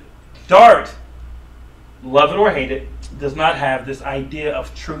 And Dart, love it or hate it, does not have this idea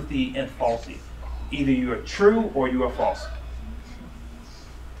of truthy and falsy. Either you are true or you are false.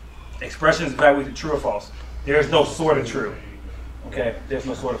 Expressions evaluate true or false. There is no sort of true. Okay, there's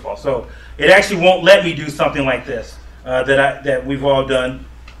no sort of false. So it actually won't let me do something like this that we've all done.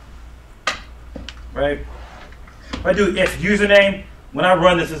 Right? If I do if username, when I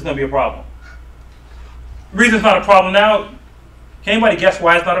run this, it's going to be a problem. The reason it's not a problem now, can anybody guess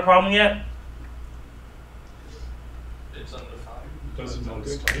why it's not a problem yet? It's undefined. Doesn't know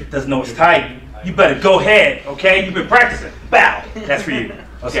its type. Doesn't know its type. You better go ahead, okay? You've been practicing. Bow. That's for you.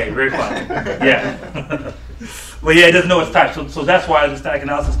 Okay, very fun. Yeah. Well, yeah, it doesn't know its type, so that's why the static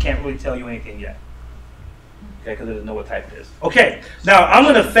analysis can't really tell you anything yet. Okay, because it doesn't know what type it is. Okay, now I'm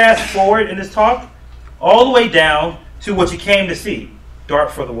going to fast forward in this talk all the way down to what you came to see,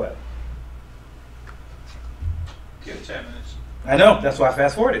 Dart for the web. Give 10 minutes. I know, that's why I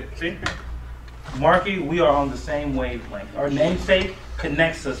fast forwarded. See? Marky, we are on the same wavelength. Our namesake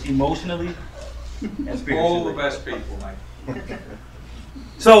connects us emotionally and spiritually. All the best people, mate.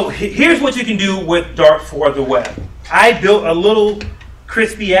 So here's what you can do with Dart for the web. I built a little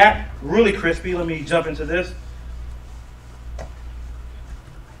crispy app, really crispy. Let me jump into this.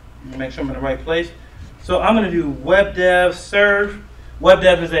 Make sure I'm in the right place. So I'm going to do web dev serve. Web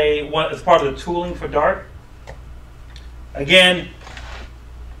dev is part of the tooling for Dart. Again,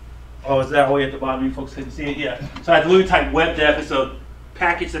 oh, is that way at the bottom? You folks can see it? Yeah. So I literally type web dev. It's a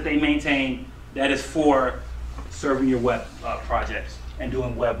package that they maintain that is for serving your web projects and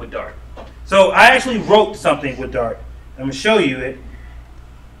doing web with Dart. So I actually wrote something with Dart. I'm going to show you it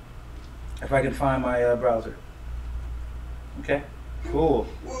if I can find my browser. Okay. Cool.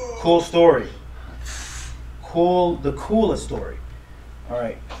 Cool story. Cool. The coolest story. All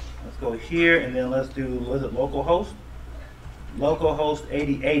right. Let's go here and then let's do, was it localhost? Localhost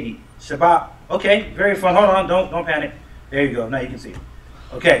 8080. Shabbat. Okay. Very fun. Hold on. Don't panic. There you go. Now you can see it.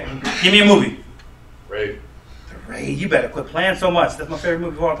 Okay. Give me a movie. Raid. The Raid. You better quit playing so much. That's my favorite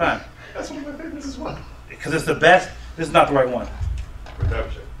movie of all time. That's one of my favorites as well. Because it's the best. This is not the right one.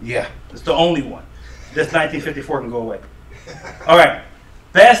 Redemption. Yeah. It's the only one. This 1954 can go away. All right.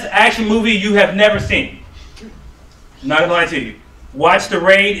 Best action movie you have never seen. Not gonna lie to you. Watch The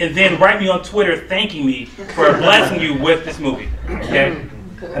Raid and then write me on Twitter thanking me for blessing you with this movie. Okay?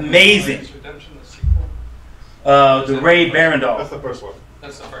 Amazing. Redemption, the sequel? The Raid Barandal. That's the first one.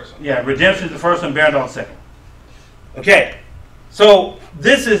 That's the first one. Yeah, Redemption is the first one, Barandal the second. Okay. So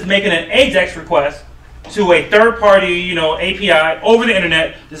this is making an AJAX request to a third-party, API over the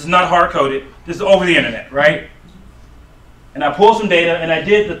internet. This is not hard-coded. This is over the internet, right? And I pulled some data, and I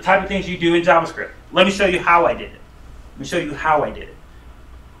did the type of things you do in JavaScript. Let me show you how I did it. Let me show you how I did it.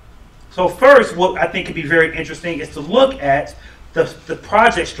 So first, what I think could be very interesting is to look at the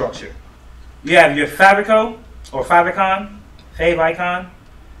project structure. You have your favicon, or favicon, favicon,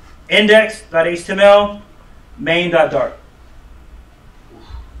 index.html, main.dart.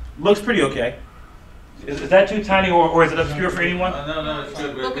 Looks pretty okay. Is that too tiny, or is it obscure for anyone? No, it's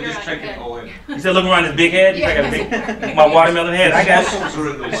good. We're just checking it all in. You said looking around his big head? You got a big, my watermelon head. I got Muscles are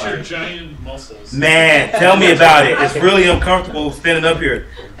in the It's your way. giant muscles. Man, tell me about it. It's really uncomfortable standing up here.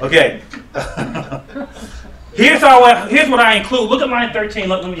 Okay. Here's what I include. Look at line 13.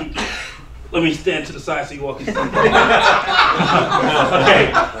 Let me stand to the side so you all can see. Okay.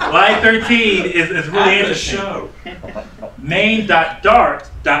 Line 13 is really interesting. Show.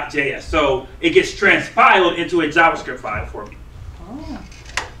 Main.dart.js. So it gets transpiled into a JavaScript file for me. Oh.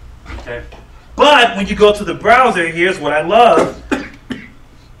 Okay. But when you go to the browser, here's what I love.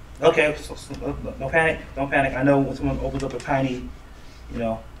 Okay, so no panic, don't panic. I know when someone opens up a tiny,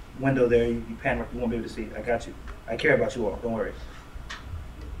 window there, you panic, you won't be able to see it. I got you. I care about you all. Don't worry.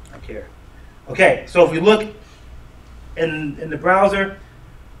 I care. Okay, so if we look in the browser,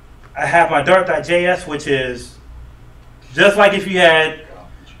 I have my dart.js, which is just like if you had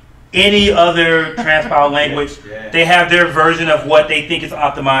any other transpile language. They have their version of what they think is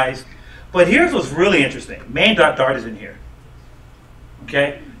optimized. But here's what's really interesting. Main.dart is in here.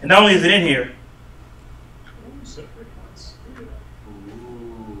 Okay? And not only is it in here.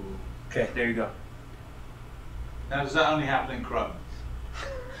 Okay, there you go. Now, does that only happen in Chrome?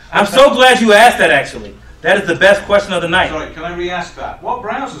 I'm so glad you asked that, actually. That is the best question of the night. Sorry, can I re-ask that? What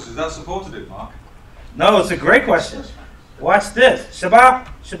browsers is that supported in, Mark? No, it's a great question. Watch this. Shabbat,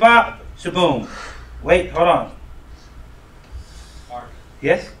 shabbat, shaboom. Wait, hold on. Mark,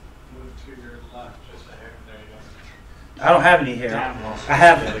 Yes? move to your left just a hair. There you go. I don't have any hair. I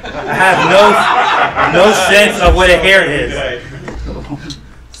have no sense of what a hair is.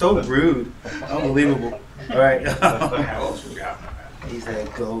 So rude. Unbelievable. All right. How else would you have that? He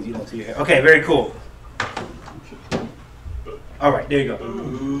said go, to your hair. Okay, very cool. All right, there you go.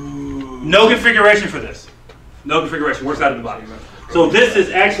 No configuration for this. No configuration. Works out of the box. So this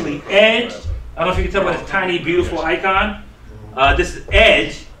is actually Edge. I don't know if you can tell by this tiny, beautiful icon. This is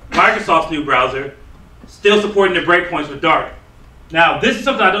Edge, Microsoft's new browser, still supporting the breakpoints with Dart. Now, this is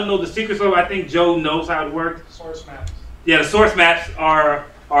something I don't know the secrets of. I think Joe knows how it works. Source maps. Yeah, the source maps are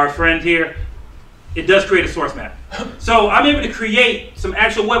our friend here. It does create a source map. So I'm able to create some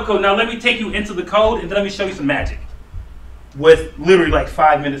actual web code. Now let me take you into the code and then let me show you some magic. With literally like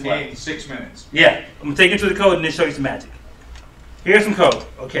 5 minutes left. In 6 minutes. Yeah, I'm gonna take you to the code and then show you some magic. Here's some code.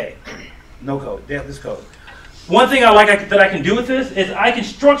 Okay, no code. This code. One thing that I can do with this is I can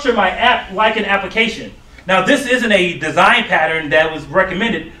structure my app like an application. Now, this isn't a design pattern that was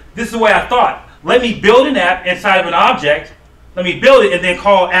recommended. This is the way I thought. Let me build an app inside of an object. Let me build it and then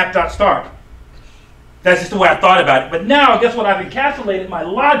call app.start. That's just the way I thought about it. But now, guess what? I've encapsulated my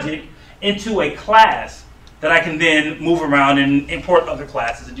logic into a class that I can then move around and import other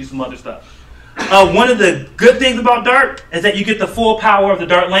classes and do some other stuff. One of the good things about Dart is that you get the full power of the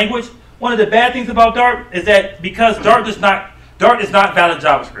Dart language. One of the bad things about Dart is that because Dart is not valid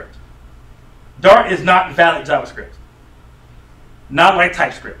JavaScript. Dart is not valid JavaScript. Not like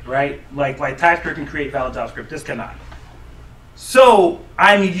TypeScript, right? Like TypeScript can create valid JavaScript. This cannot. So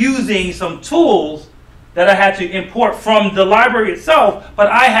I'm using some tools that I had to import from the library itself, but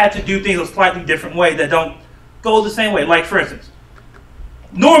I had to do things a slightly different way that don't go the same way. Like, for instance,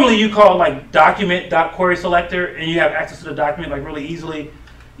 normally you call like document.querySelector and you have access to the document like really easily.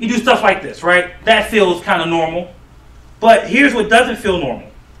 You do stuff like this, right? That feels kind of normal. But here's what doesn't feel normal.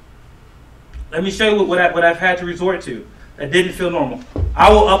 Let me show you what I've had to resort to that didn't feel normal.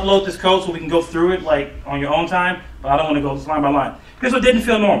 I will upload this code so we can go through it like on your own time, but I don't want to go line by line. Here's what didn't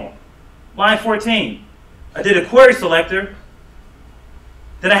feel normal. Line 14. I did a query selector.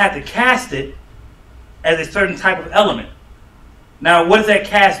 Then I had to cast it as a certain type of element. Now, what is that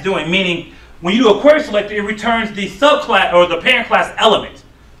cast doing? Meaning, when you do a query selector, it returns the subclass or the parent class element,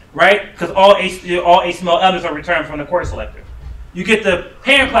 right? Because all HTML elements are returned from the query selector. You get the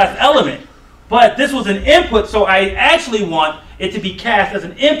parent class element, but this was an input, so I actually want it to be cast as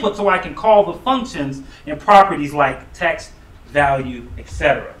an input so I can call the functions and properties like text, value,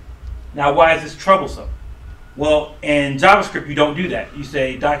 etc. Now, why is this troublesome? Well, in JavaScript, you don't do that. You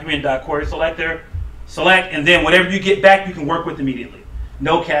say document.querySelector, select, and then whatever you get back, you can work with immediately.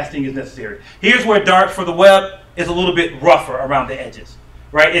 No casting is necessary. Here's where Dart for the web is a little bit rougher around the edges,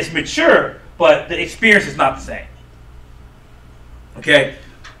 right? It's mature, but the experience is not the same. Okay,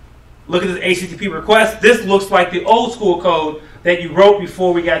 look at this HTTP request. This looks like the old school code that you wrote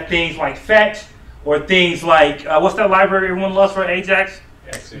before we got things like fetch or things like, what's that library everyone loves for Ajax?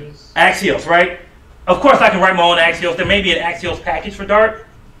 Axios. Axios, right? Of course, I can write my own Axios. There may be an Axios package for Dart,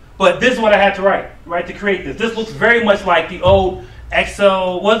 but this is what I had to write, right, to create this. This looks very much like the old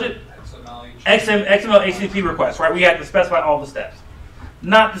XML HTTP request, right? We had to specify all the steps.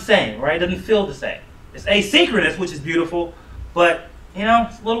 Not the same, right? It doesn't feel the same. It's asynchronous, which is beautiful, but, you know,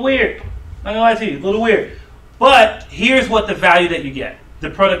 it's a little weird. I'm not gonna lie to you, a little weird. But here's what the value that you get,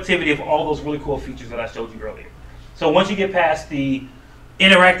 the productivity of all those really cool features that I showed you earlier. So once you get past the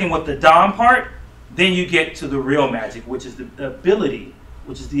interacting with the DOM part, then you get to the real magic, which is the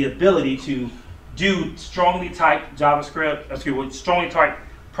ability to do strongly typed JavaScript, strongly typed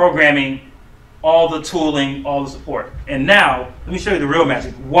programming, all the tooling, all the support. And now, let me show you the real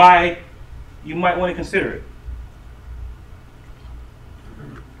magic, why you might want to consider it.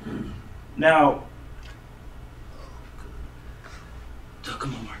 Now,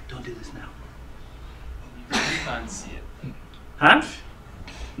 come on, Mark, don't do this now. You can't see it. Huh?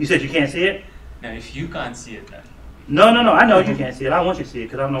 You said you can't see it? Now, if you can't see it, then. No, I know you can't see it. I want you to see it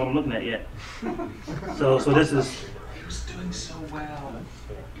because I don't know what I'm looking at yet. So this is. He was doing so well.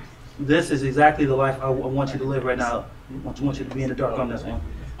 This is exactly the life I want you to live right now. I want you to be in the dark on this one.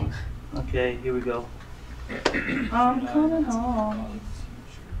 Okay, here we go. I'm coming home.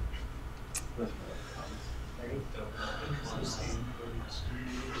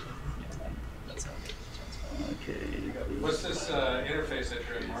 Okay. What's this interface that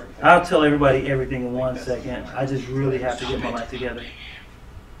you're in, Mark? I'll tell everybody everything in 1 second. I just really have to get my life together.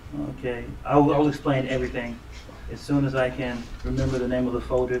 Okay, I'll explain everything as soon as I can remember the name of the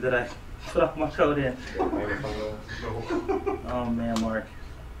folder that I put all my code in. Oh man, Mark.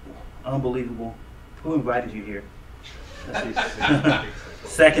 Unbelievable. Who invited you here? Let's see.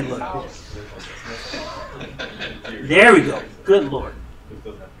 Second look. There we go. Good Lord.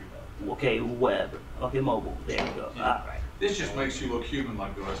 Okay, web. Okay, mobile. There we go. All right. This just makes you look human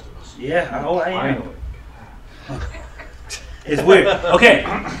like the rest of us. Yeah, I am. It's weird. Okay,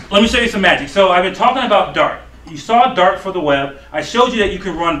 let me show you some magic. So I've been talking about Dart. You saw Dart for the web. I showed you that you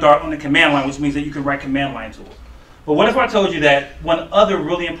can run Dart on the command line, which means that you can write command line tools. But what if I told you that one other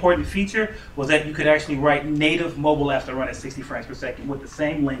really important feature was that you could actually write native mobile apps that run at 60 frames per second with the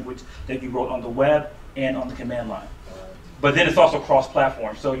same language that you wrote on the web and on the command line. But then it's also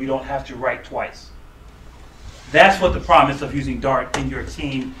cross-platform, so you don't have to write twice. That's what the promise of using Dart in your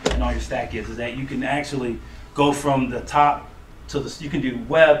team and on your stack is that you can actually go from the top to the, you can do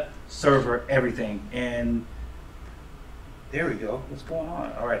web, server, everything. And there we go. What's going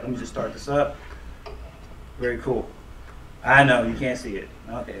on? All right, let me just start this up. Very cool. I know, you can't see it.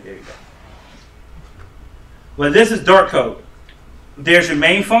 Okay, there you go. Well, this is Dart code. There's your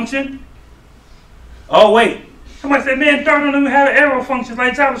main function. Oh, wait. Somebody said, man, Dart don't even have arrow functions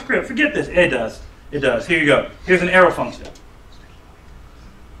like JavaScript. Forget this. It does. It does. Here you go. Here's an arrow function.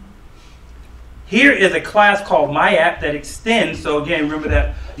 Here is a class called myApp that extends. So again, remember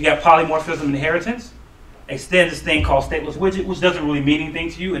that you got polymorphism inheritance. Extends this thing called stateless widget, which doesn't really mean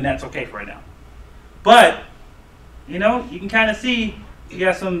anything to you, and that's okay for right now. But, you know, you can kind of see you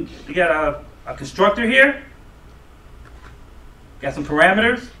got a constructor here. Got some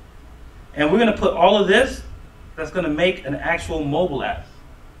parameters. And we're going to put all of this that's going to make an actual mobile app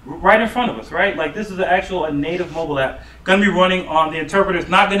right in front of us, right? Like this is a native mobile app. Going to be running on the interpreter. It's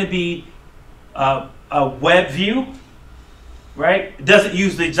not going to be a web view, right? It doesn't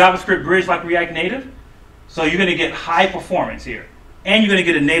use the JavaScript bridge like React Native. So you're going to get high performance here. And you're going to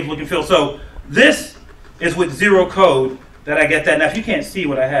get a native looking feel. So this is with zero code that I get that. Now if you can't see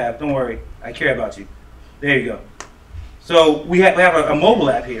what I have, don't worry. I care about you. There you go. So we have a mobile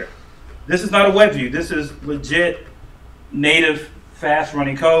app here. This is not a web view. This is legit native fast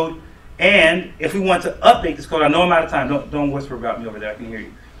running code. And if we want to update this code, I know I'm out of time. Don't whisper about me over there. I can hear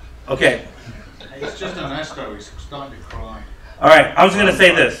you. Okay. It's just an echo. He's starting to cry. All right. I'm just going to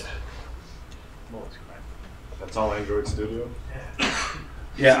say this. That's all Android Studio?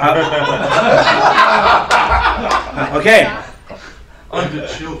 Yeah. Okay. Under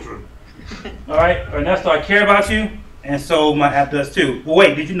children. All right. Ernesto, I care about you. And so my app does too. Well,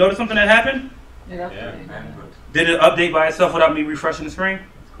 wait. Did you notice something that happened? Yeah. Did it update by itself without me refreshing the screen?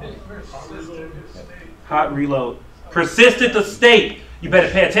 Hot reload. Persisted the state. You better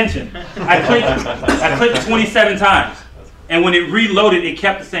pay attention. I clicked 27 times. And when it reloaded, it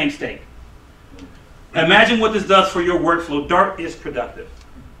kept the same state. Imagine what this does for your workflow. Dart is productive.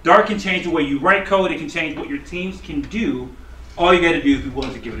 Dart can change the way you write code. It can change what your teams can do. All you got to do is be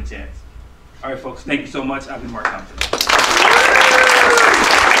willing to give it a chance. All right, folks. Thank you so much. I've been Mark Thompson.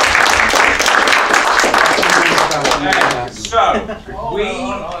 So, we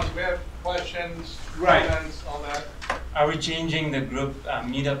have questions, comments, all that. Are we changing the group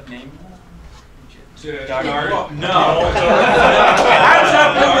meetup name? To Dart? Dart? No. Hands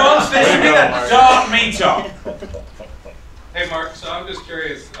up who wants this to be a Dart meetup. Hey Mark, so I'm just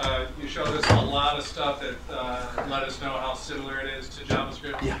curious, you showed us a lot of stuff that let us know how similar it is to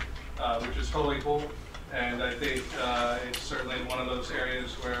JavaScript, which is totally cool. And I think it's certainly one of those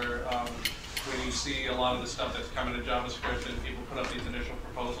areas where when you see a lot of the stuff that's coming to JavaScript and people put up these initial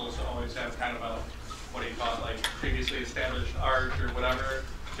proposals, always have kind of a, what do you call it, like previously established art or whatever,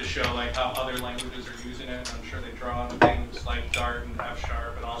 to show like how other languages are using it. I'm sure they draw on things like Dart and F#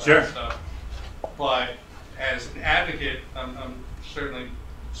 and all that stuff. But as an advocate, I'm certainly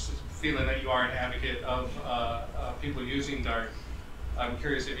feeling that you are an advocate of people using Dart. I'm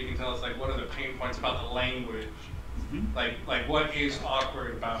curious if you can tell us like what are the pain points about the language, like what is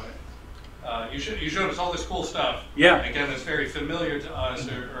awkward about it. You showed us all this cool stuff. Yeah. Again, that's very familiar to us,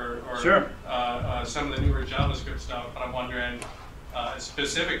 or Sure. Some of the newer JavaScript stuff. But I'm wondering,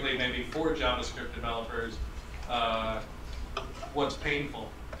 specifically maybe for JavaScript developers, what's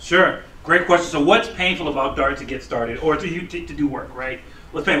painful? Sure. Great question. So what's painful about Dart to get started or to do work, right?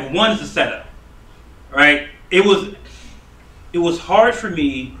 What's painful? One is the setup, right? It was hard for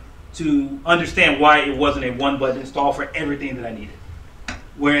me to understand why it wasn't a one-button install for everything that I needed.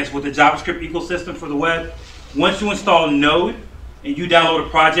 Whereas with the JavaScript ecosystem for the web, once you install Node and you download a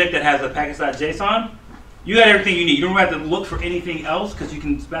project that has a package.json, you got everything you need. You don't have to look for anything else because you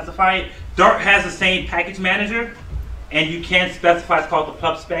can specify it. Dart has the same package manager, and you can specify, it's called the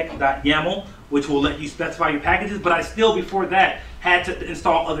pubspec.yaml, which will let you specify your packages, but I still, before that, had to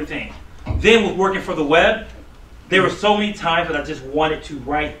install other things. Then with working for the web, there were so many times that I just wanted to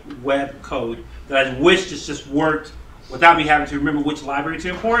write web code that I wished this just worked without me having to remember which library to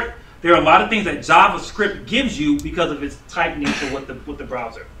import. There are a lot of things that JavaScript gives you because of its type nature with the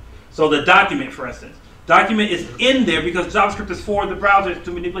browser. So the document, for instance. Document is in there because JavaScript is for the browser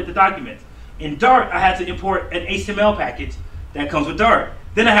to manipulate the documents. In Dart, I had to import an HTML package that comes with Dart.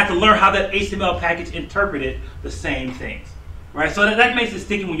 Then I had to learn how that HTML package interpreted the same things, right? So that makes it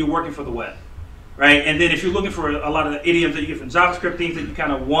sticky when you're working for the web, right? And then if you're looking for a lot of the idioms that you get from JavaScript, things that you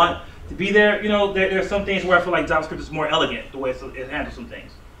kind of want to be there, you know, there are some things where I feel like JavaScript is more elegant the way it handles some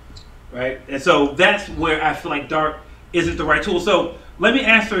things, right? And so that's where I feel like Dart isn't the right tool. So let me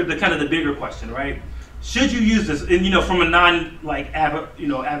answer the kind of the bigger question, right? Should you use this? And you know, from a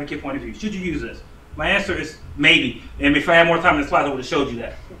advocate point of view, should you use this? My answer is maybe. And if I had more time in the slides, I would have showed you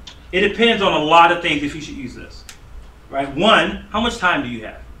that. It depends on a lot of things if you should use this, right? One, how much time do you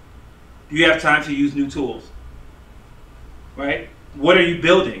have? Do you have time to use new tools? right? What are you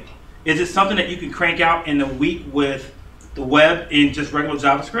building? Is it something that you can crank out in a week with the web in just regular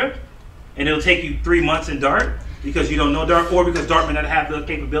JavaScript, and it'll take you 3 months in Dart because you don't know Dart, or because Dart may not have the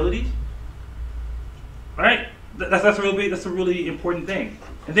capabilities? Right? That's a really important thing.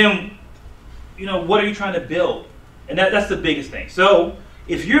 And then, you know, what are you trying to build? And that's the biggest thing. So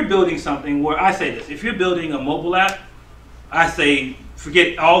if you're building something where I say this, if you're building a mobile app, I say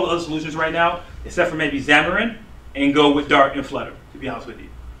forget all the other solutions right now, except for maybe Xamarin, and go with Dart and Flutter, to be honest with you.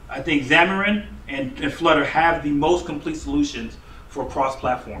 I think Xamarin and Flutter have the most complete solutions for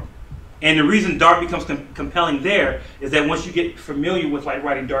cross-platform. And the reason Dart becomes compelling there is that once you get familiar with like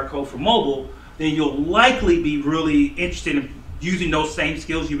writing Dart code for mobile, then you'll likely be really interested in using those same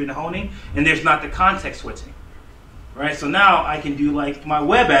skills you've been honing, and there's not the context switching. Right? So now I can do like my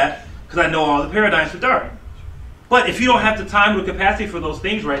web app because I know all the paradigms for Dart. But if you don't have the time or capacity for those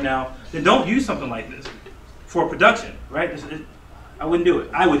things right now, then don't use something like this for production, right? I wouldn't do it.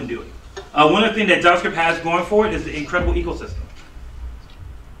 I wouldn't do it. One of the things that JavaScript has going for it is the incredible ecosystem.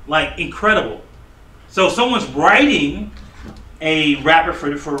 Like, incredible. So someone's writing a wrapper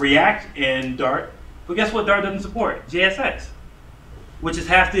for React in Dart, but guess what Dart doesn't support? JSX, which is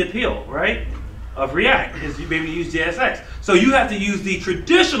half the appeal, right, of React, is you be able to use JSX. So you have to use the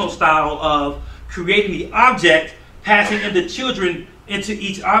traditional style of creating the object, passing in the children into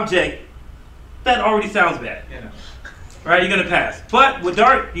each object. That already sounds bad. Yeah. Right, you're gonna pass. But with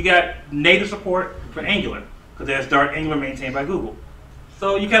Dart, you got native support for Angular, because there's Dart Angular maintained by Google.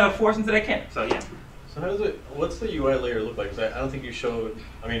 So you kind of force into that camp. So yeah. So how does it? What's the UI layer look like? 'Cause I don't think you showed.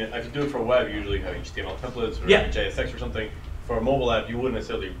 I mean, if you do it for web, you usually have HTML templates or JSX or something. For a mobile app, you wouldn't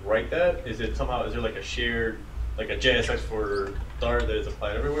necessarily write that. Is it somehow? Is there like a shared, like a JSX for Dart that is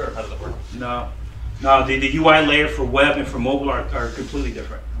applied everywhere, or how does it work? No, the UI layer for web and for mobile are completely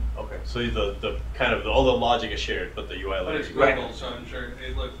different. Okay, so the kind of all the logic is shared, but the UI layer. But it's Google, so I'm sure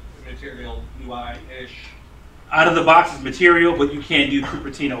it looks material UI-ish. Out of the box is material, but you can do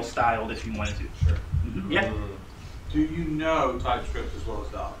Cupertino styled if you wanted to. Sure. Mm-hmm. Yeah. Do you know TypeScript as well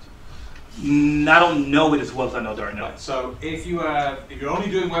as Dart? I don't know it as well as I know Dart. No. Right, so if you're only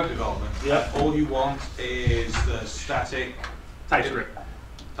doing web development, all you want is the static TypeScript.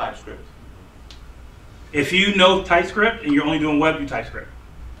 If you know TypeScript and you're only doing web, do TypeScript.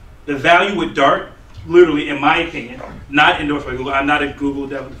 The value with Dart, literally, in my opinion, not endorsed by Google. I'm not a Google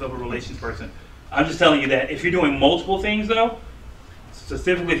developer relations person. I'm just telling you that if you're doing multiple things, though,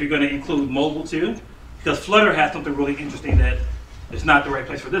 specifically if you're going to include mobile too, because Flutter has something really interesting that is not the right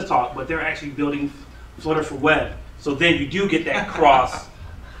place for this talk, but they're actually building Flutter for web. So then you do get that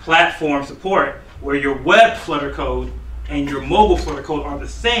cross-platform support where your web Flutter code and your mobile Flutter code are the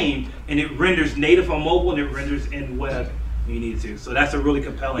same, and it renders native on mobile and it renders in web when you need to. So that's a really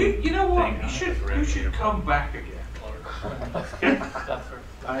compelling You know what? thing. You should come back again.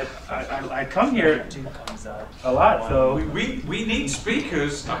 I come here a lot, so we need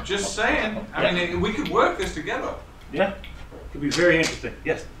speakers. I'm just saying. I mean, we could work this together. Yeah, it could be very interesting.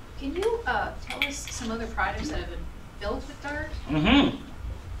 Yes. Can you tell us some other projects that have been built with Dart? Mm-hmm.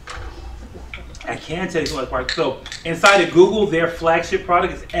 I can tell you some other projects. So inside of Google, their flagship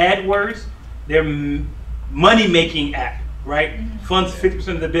product is AdWords, their money-making app, right? Funds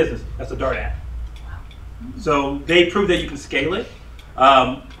 50% of the business. That's a Dart app. So they proved that you can scale it.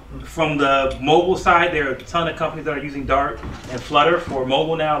 From the mobile side, there are a ton of companies that are using Dart and Flutter for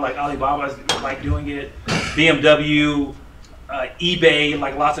mobile now, like Alibaba's like doing it, BMW, eBay,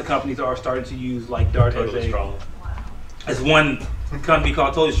 like lots of companies are starting to use like Dart as one company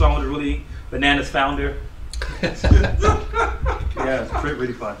called Totally Strong with a really bananas founder. Yeah, it's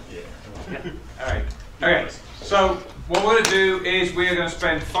really fun. Yeah. All right. Okay. So what we're going to do is we are going to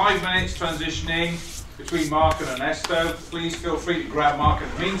spend 5 minutes transitioning between Mark and Ernesto. Please feel free to grab Mark in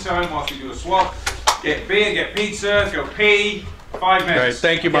the meantime whilst we do a swap. Get beer, get pizza, go pee. 5 minutes. All right,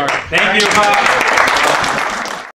 thank you, Mark. Thank you, Mark.